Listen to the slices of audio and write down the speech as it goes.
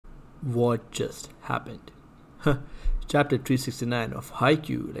what just happened. Chapter 369 of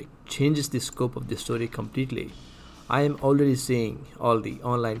Haikyu changes the scope of the story completely. I am already seeing all the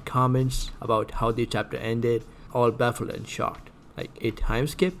online comments about how the chapter ended, all baffled and shocked. A time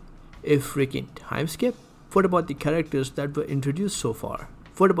skip? A freaking time skip? What about the characters that were introduced so far?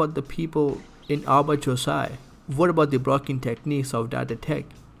 What about the people in Aba Chosai? What about the blocking techniques of data tech?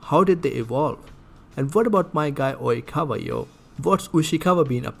 How did they evolve? And what about my guy Oikawa, yo? What's Ushikawa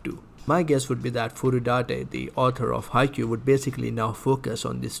been up to? My guess would be that Furudate, the author of Haikyu, would basically now focus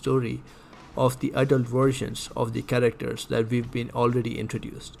on the story of the adult versions of the characters that we've been already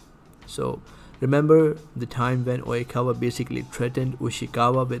introduced. So, remember the time when Oikawa basically threatened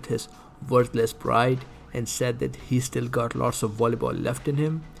Ushikawa with his worthless pride and said that he still got lots of volleyball left in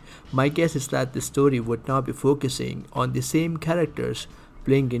him? My guess is that the story would now be focusing on the same characters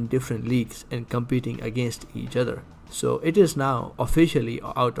playing in different leagues and competing against each other. So it is now officially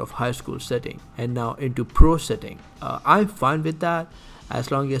out of high school setting and now into pro setting. I'm fine with that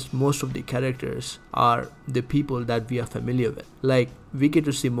as long as most of the characters are the people that we are familiar with. We get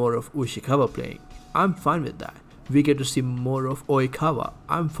to see more of Ushikawa playing. I'm fine with that. We get to see more of Oikawa.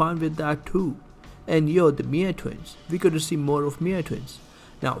 I'm fine with that too. And the Mia twins. We get to see more of Mia twins.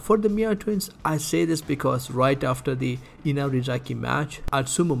 Now, for the Mia twins, I say this because right after the Inarizaki match,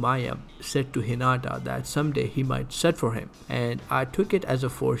 Atsumu Maya said to Hinata that someday he might set for him, and I took it as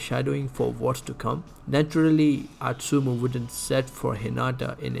a foreshadowing for what's to come. Naturally, Atsumu wouldn't set for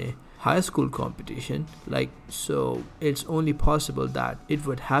Hinata in a high school competition, so it's only possible that it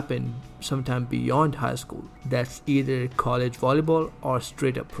would happen sometime beyond high school. That's either college volleyball or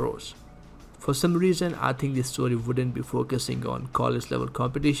straight up pros. For some reason, I think the story wouldn't be focusing on college level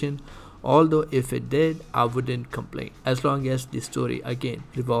competition, although if it did, I wouldn't complain, as long as the story again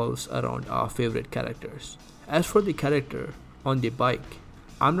revolves around our favorite characters. As for the character on the bike,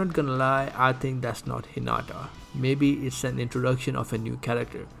 I'm not gonna lie, I think that's not Hinata. Maybe it's an introduction of a new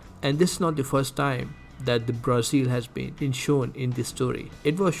character. And this is not the first time that the Brazil has been shown in this story.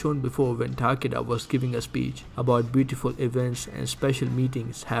 It was shown before when Takeda was giving a speech about beautiful events and special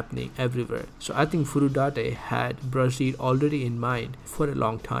meetings happening everywhere. So I think Furudate had Brazil already in mind for a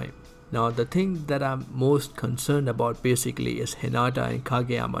long time. Now the thing that I'm most concerned about basically is Hinata and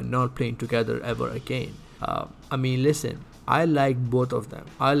Kageyama not playing together ever again. Listen, I liked both of them.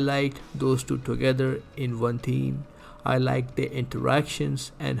 I liked those two together in one team. I liked their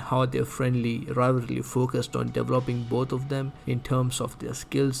interactions and how their friendly rivalry focused on developing both of them in terms of their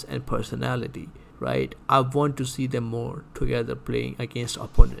skills and personality, right? I want to see them more together playing against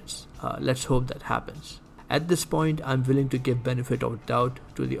opponents. Let's hope that happens. At this point, I'm willing to give benefit of doubt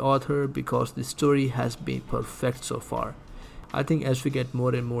to the author because the story has been perfect so far. I think as we get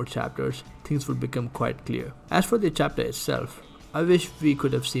more and more chapters, things will become quite clear. As for the chapter itself, I wish we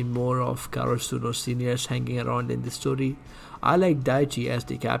could have seen more of Karasuno seniors hanging around in the story. I like Daichi as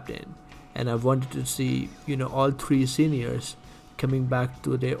the captain, and I wanted to see, all three seniors coming back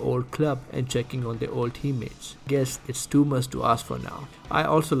to their old club and checking on their old teammates. Guess it's too much to ask for now. I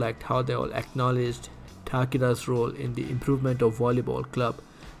also liked how they all acknowledged Takeda's role in the improvement of volleyball club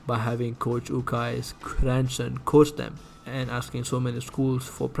by having Coach Ukai's grandson coach them and asking so many schools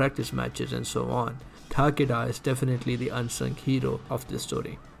for practice matches and so on. Takeda is definitely the unsung hero of this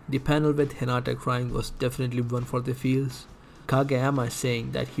story. The panel with Hinata crying was definitely one for the feels. Kageyama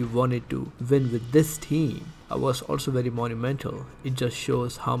saying that he wanted to win with this team was also very monumental. It just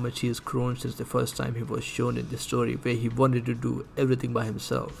shows how much he has grown since the first time he was shown in the story where he wanted to do everything by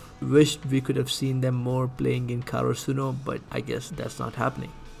himself. Wished we could have seen them more playing in Karasuno, but I guess that's not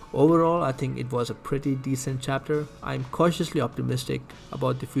happening. Overall, I think it was a pretty decent chapter. I'm cautiously optimistic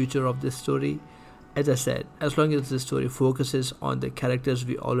about the future of this story. As I said, as long as the story focuses on the characters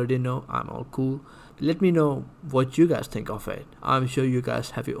we already know, I'm all cool. Let me know what you guys think of it. I'm sure you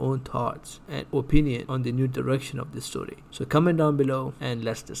guys have your own thoughts and opinion on the new direction of this story. So comment down below and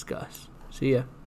let's discuss. See ya.